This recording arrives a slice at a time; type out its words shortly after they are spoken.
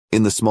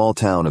In the small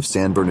town of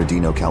San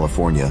Bernardino,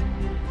 California,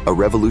 a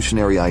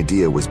revolutionary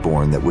idea was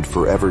born that would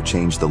forever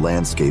change the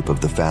landscape of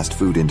the fast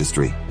food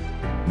industry.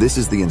 This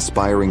is the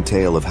inspiring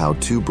tale of how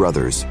two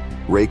brothers,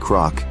 Ray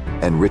Kroc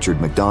and Richard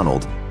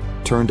McDonald,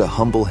 turned a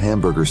humble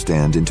hamburger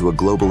stand into a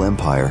global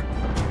empire.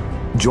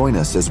 Join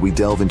us as we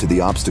delve into the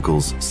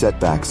obstacles,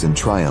 setbacks, and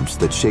triumphs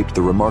that shaped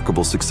the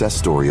remarkable success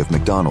story of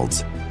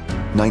McDonald's.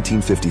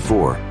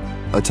 1954,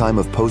 a time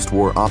of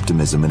post-war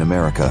optimism in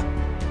America.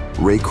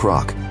 Ray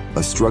Kroc,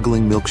 a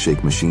struggling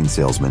milkshake machine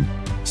salesman,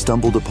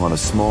 stumbled upon a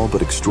small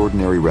but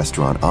extraordinary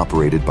restaurant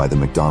operated by the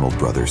McDonald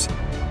Brothers.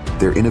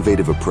 Their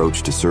innovative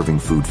approach to serving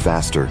food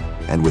faster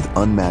and with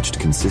unmatched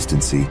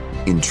consistency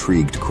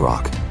intrigued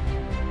Kroc.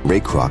 Ray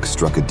Kroc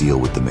struck a deal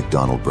with the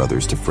McDonald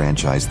Brothers to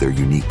franchise their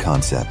unique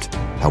concept.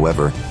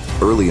 However,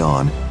 early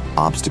on,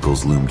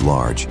 obstacles loomed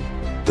large.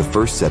 The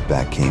first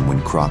setback came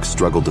when Kroc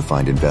struggled to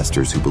find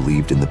investors who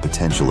believed in the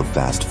potential of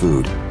fast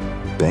food.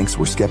 Banks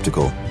were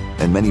skeptical,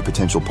 and many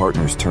potential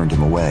partners turned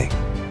him away.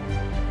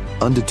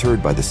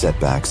 Undeterred by the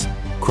setbacks,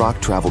 Kroc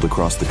traveled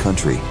across the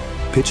country,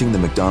 pitching the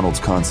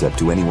McDonald's concept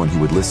to anyone who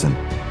would listen.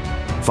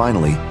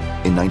 Finally,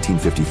 in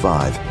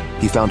 1955,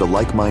 he found a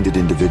like-minded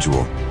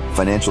individual,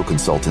 financial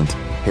consultant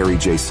Harry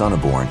J.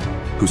 Sonneborn,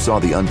 who saw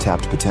the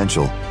untapped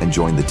potential and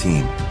joined the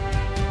team.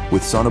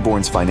 With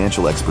Sonneborn's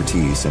financial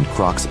expertise and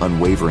Kroc's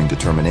unwavering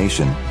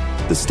determination,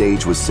 the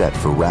stage was set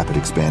for rapid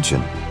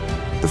expansion.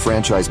 The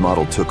franchise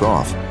model took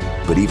off,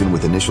 but even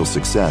with initial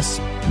success,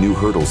 new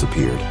hurdles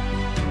appeared.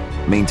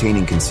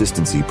 Maintaining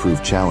consistency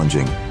proved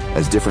challenging,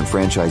 as different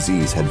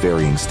franchisees had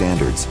varying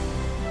standards.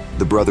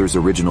 The brothers'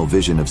 original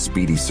vision of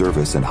speedy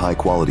service and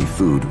high-quality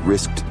food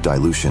risked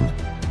dilution.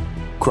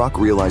 Kroc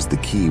realized the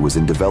key was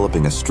in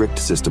developing a strict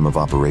system of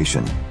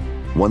operation.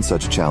 One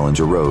such challenge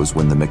arose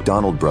when the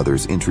McDonald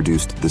brothers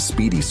introduced the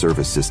speedy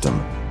service system,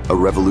 a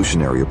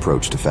revolutionary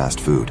approach to fast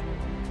food.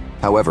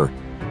 However,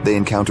 they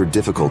encountered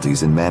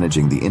difficulties in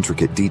managing the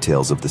intricate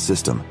details of the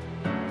system.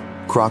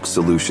 Kroc's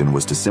solution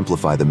was to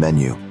simplify the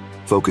menu,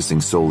 focusing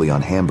solely on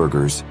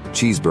hamburgers,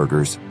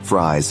 cheeseburgers,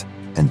 fries,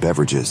 and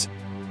beverages.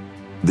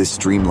 This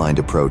streamlined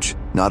approach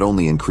not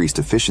only increased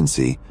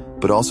efficiency,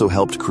 but also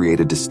helped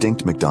create a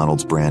distinct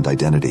McDonald's brand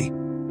identity.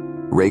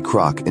 Ray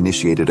Kroc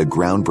initiated a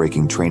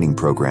groundbreaking training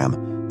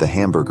program, the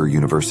Hamburger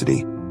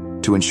University,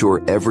 to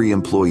ensure every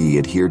employee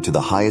adhered to the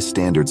highest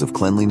standards of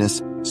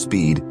cleanliness,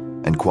 speed,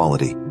 and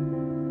quality.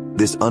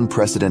 This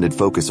unprecedented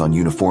focus on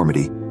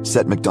uniformity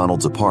set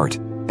McDonald's apart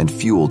and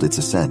fueled its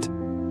ascent.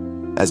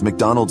 As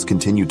McDonald's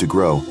continued to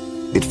grow,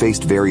 it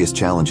faced various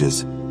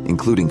challenges,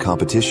 including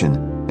competition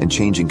and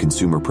changing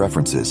consumer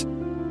preferences.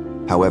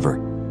 However,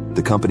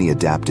 the company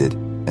adapted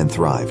and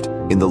thrived.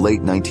 In the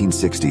late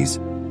 1960s,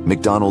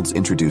 McDonald's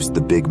introduced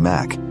the Big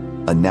Mac,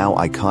 a now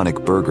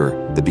iconic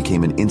burger that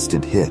became an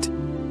instant hit.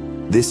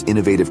 This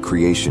innovative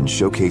creation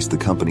showcased the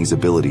company's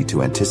ability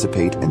to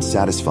anticipate and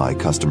satisfy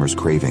customers'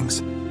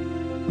 cravings.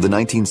 The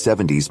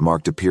 1970s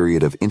marked a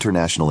period of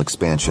international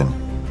expansion,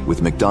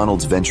 with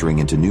McDonald's venturing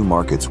into new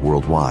markets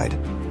worldwide.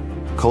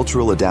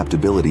 Cultural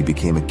adaptability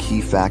became a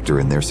key factor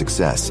in their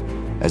success,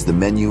 as the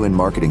menu and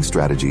marketing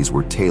strategies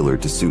were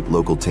tailored to suit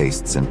local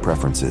tastes and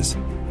preferences.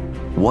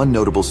 One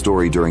notable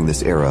story during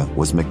this era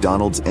was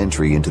McDonald's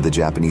entry into the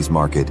Japanese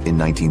market in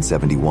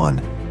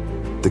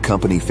 1971. The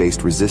company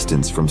faced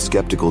resistance from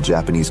skeptical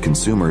Japanese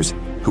consumers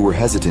who were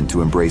hesitant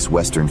to embrace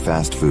Western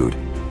fast food.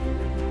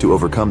 To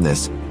overcome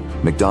this,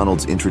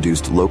 McDonald's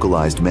introduced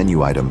localized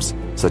menu items,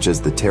 such as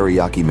the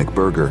Teriyaki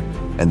McBurger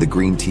and the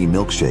green tea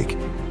milkshake.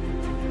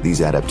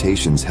 These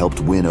adaptations helped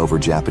win over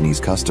Japanese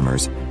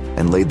customers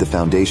and laid the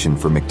foundation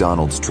for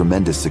McDonald's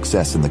tremendous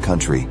success in the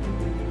country.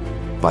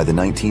 By the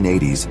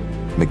 1980s,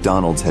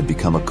 McDonald's had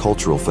become a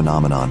cultural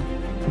phenomenon,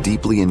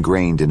 deeply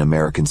ingrained in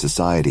American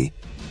society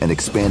and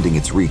expanding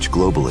its reach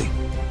globally.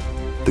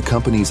 The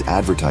company's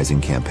advertising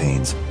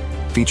campaigns,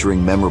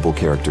 featuring memorable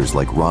characters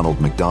like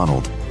Ronald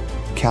McDonald,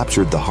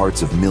 captured the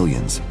hearts of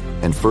millions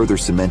and further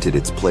cemented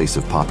its place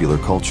of popular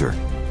culture.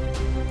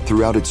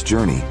 Throughout its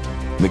journey,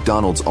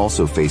 McDonald's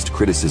also faced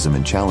criticism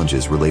and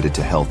challenges related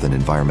to health and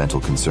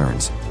environmental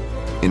concerns.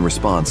 In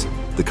response,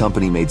 the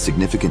company made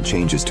significant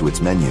changes to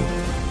its menu,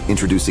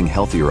 introducing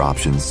healthier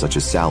options such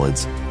as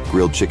salads,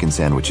 grilled chicken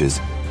sandwiches,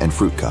 and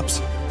fruit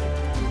cups.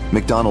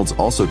 McDonald's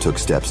also took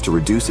steps to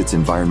reduce its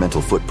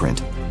environmental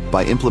footprint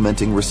by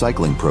implementing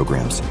recycling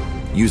programs,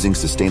 using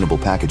sustainable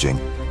packaging,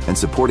 and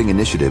supporting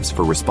initiatives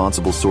for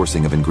responsible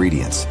sourcing of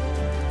ingredients.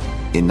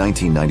 In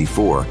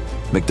 1994,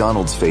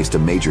 McDonald's faced a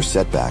major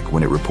setback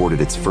when it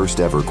reported its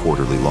first-ever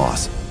quarterly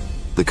loss.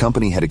 The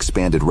company had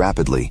expanded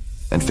rapidly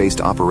and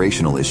faced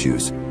operational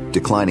issues,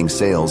 declining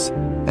sales,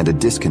 and a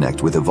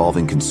disconnect with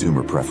evolving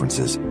consumer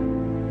preferences.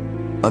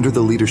 Under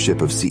the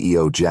leadership of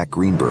CEO Jack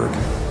Greenberg,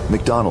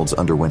 McDonald's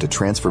underwent a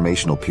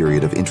transformational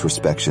period of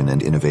introspection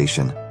and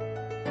innovation.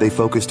 They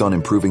focused on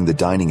improving the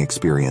dining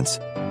experience,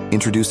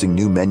 introducing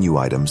new menu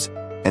items,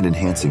 and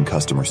enhancing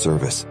customer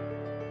service.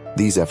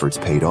 These efforts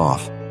paid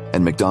off,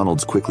 and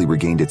McDonald's quickly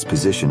regained its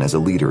position as a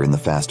leader in the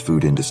fast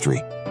food industry.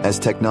 As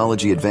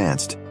technology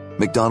advanced,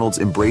 McDonald's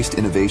embraced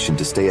innovation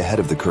to stay ahead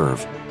of the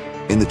curve.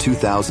 In the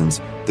 2000s,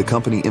 the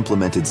company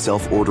implemented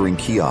self-ordering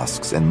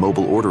kiosks and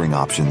mobile ordering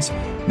options,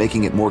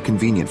 making it more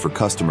convenient for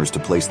customers to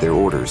place their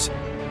orders.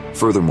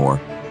 Furthermore,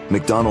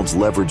 McDonald's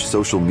leveraged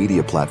social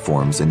media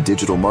platforms and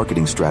digital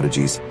marketing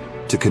strategies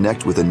to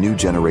connect with a new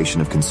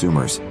generation of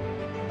consumers.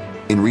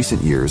 In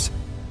recent years,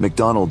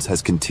 McDonald's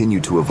has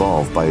continued to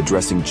evolve by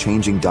addressing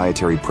changing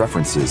dietary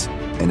preferences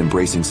and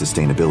embracing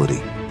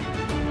sustainability.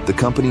 The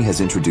company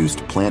has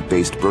introduced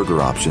plant-based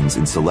burger options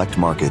in select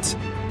markets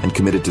and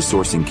committed to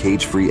sourcing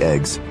cage-free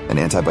eggs and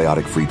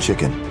antibiotic-free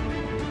chicken.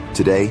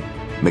 Today,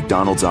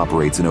 McDonald's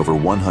operates in over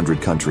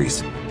 100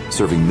 countries,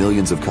 serving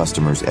millions of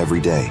customers every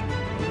day.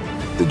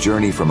 The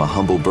journey from a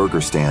humble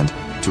burger stand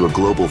to a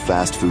global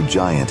fast food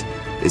giant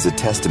is a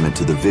testament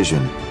to the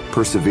vision,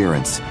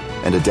 perseverance,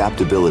 and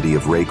adaptability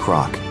of Ray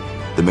Kroc,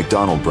 the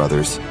McDonald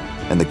Brothers,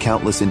 and the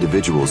countless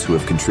individuals who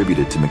have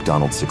contributed to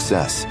McDonald's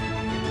success.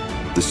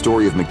 The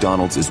story of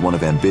McDonald's is one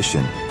of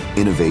ambition,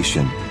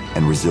 innovation,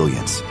 and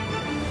resilience.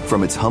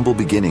 From its humble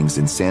beginnings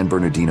in San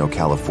Bernardino,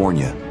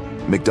 California,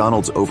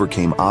 McDonald's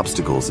overcame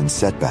obstacles and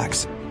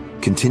setbacks,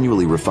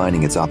 continually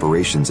refining its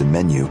operations and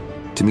menu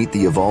to meet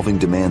the evolving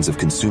demands of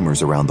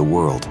consumers around the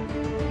world.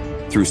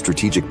 Through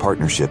strategic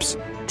partnerships,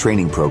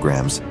 training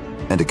programs,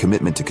 and a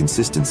commitment to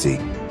consistency,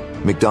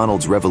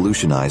 McDonald's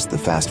revolutionized the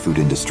fast food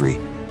industry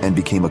and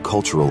became a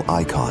cultural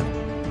icon.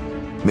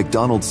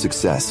 McDonald's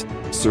success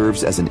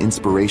serves as an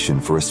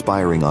inspiration for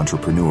aspiring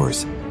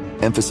entrepreneurs,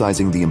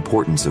 emphasizing the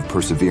importance of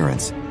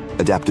perseverance,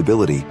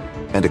 adaptability,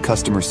 and a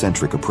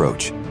customer-centric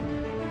approach.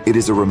 It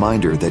is a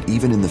reminder that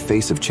even in the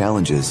face of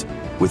challenges,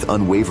 with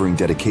unwavering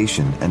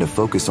dedication and a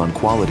focus on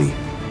quality,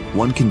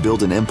 one can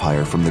build an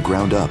empire from the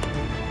ground up.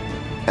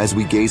 As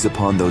we gaze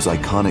upon those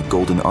iconic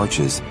golden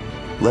arches,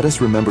 let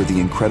us remember the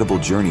incredible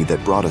journey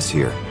that brought us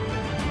here.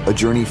 A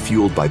journey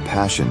fueled by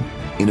passion,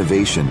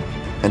 innovation,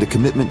 and a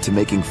commitment to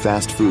making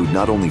fast food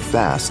not only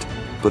fast,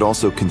 but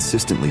also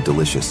consistently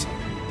delicious.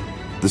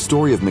 The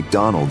story of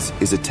McDonald's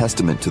is a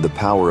testament to the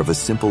power of a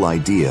simple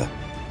idea,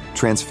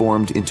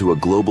 transformed into a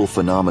global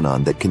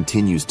phenomenon that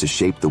continues to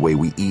shape the way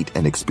we eat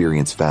and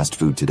experience fast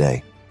food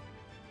today.